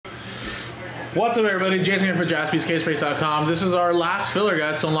What's up, everybody? Jason here for jaspyscasebreaks.com. This is our last filler,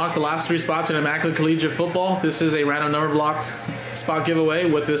 guys, to unlock the last 3 spots in Immaculate Collegiate Football. This is a random number block spot giveaway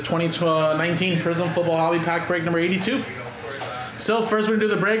with this 2019 Prizm Football Hobby Pack break number 82. So first we're going to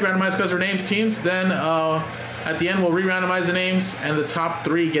do the break, randomize customer names, teams. Then at the end we'll re-randomize the names, and the top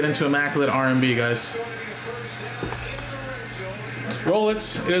 3 get into Immaculate RNB, guys. Roll it.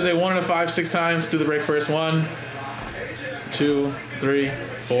 It is a 1 and a 5, 6 times. Do the break first. 1, 2, 3,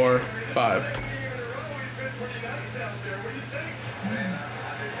 4, 5.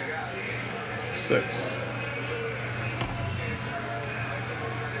 6.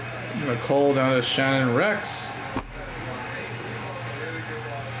 Nicole down to Shannon Rex.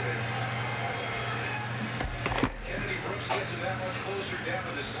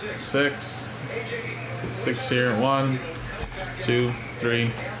 Six here. 1, 2, 3,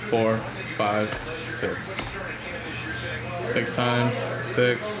 4, 5, 6. 6 times.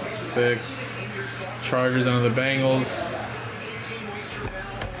 6. Chargers under the Bengals.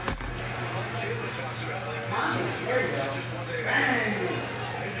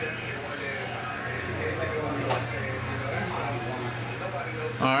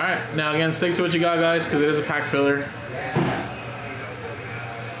 Alright, now again, stick to what you got, guys, because it is a pack filler.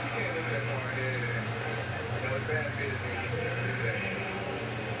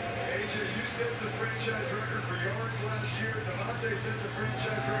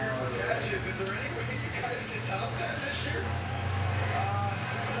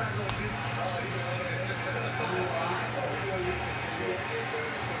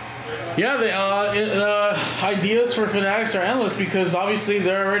 Yeah, the ideas for Fanatics are endless because obviously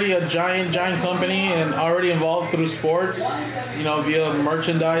they're already a giant company and already involved through sports, you know, via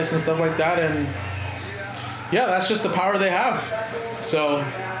merchandise and stuff like that. And yeah, that's just the power they have. So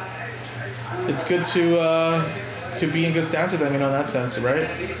it's good to be in good stance with them, you know, in that sense, right?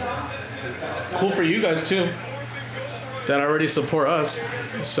 Cool for you guys too that already support us.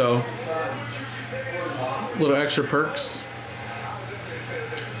 So little extra perks.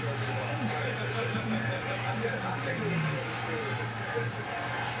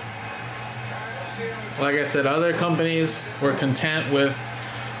 Like I said, other companies were content with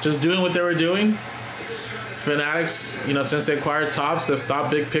just doing what they were doing. Fanatics, you know, since they acquired Topps, have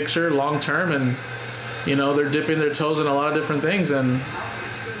thought big picture, long term, and you know, they're dipping their toes in a lot of different things. And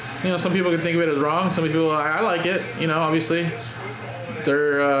you know, some people can think of it as wrong. Some people, I like it. You know, obviously,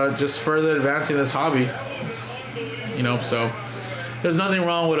 they're just further advancing this hobby. You know, so there's nothing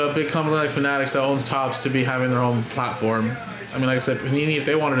wrong with a big company like Fanatics that owns Topps to be having their own platform. I mean, like I said, Panini, if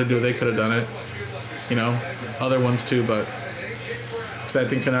they wanted to do it, they could have done it. You know, other ones too, but because I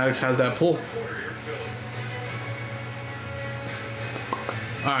think Fanatics has that pull.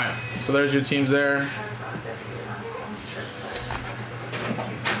 All right, so there's your teams there.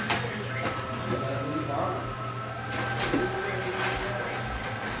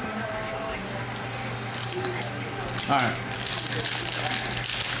 All right.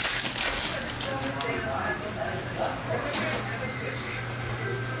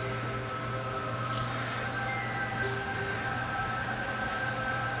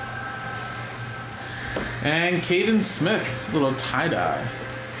 And Caden Smith, little tie-dye.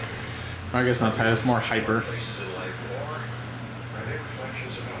 I guess not tie-dye, it's more hyper.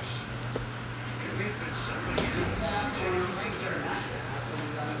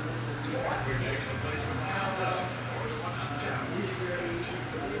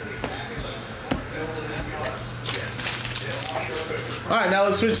 Alright, now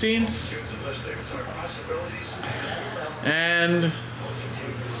let's switch scenes. And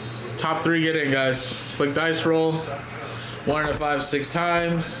top 3 get in, guys. Click dice roll. 1 and a 5, 6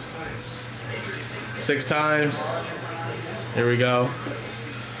 times. 6 times. Here we go.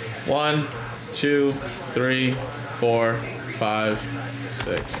 1, 2, 3, 4, 5,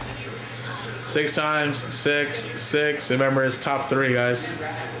 6. 6 times. 6. Remember, it's top 3, guys.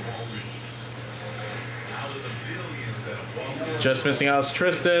 Just missing out is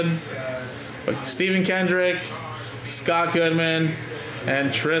Tristan, but Stephen Kendrick, Scott Goodman,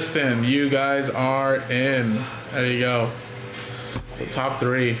 and Tristan, you guys are in. There you go. So top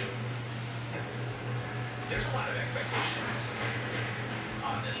 3. There's a lot of expectations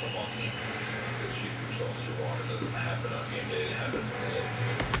on this football team.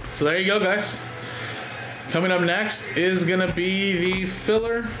 So there you go, guys. Coming up next is gonna be the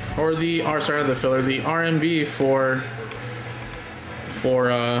filler, or the the RNB for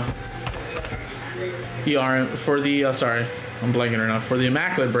sorry, I'm blanking right now, for the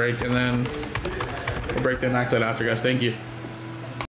Immaculate break, and then we'll break the Immaculate after, guys. Thank you.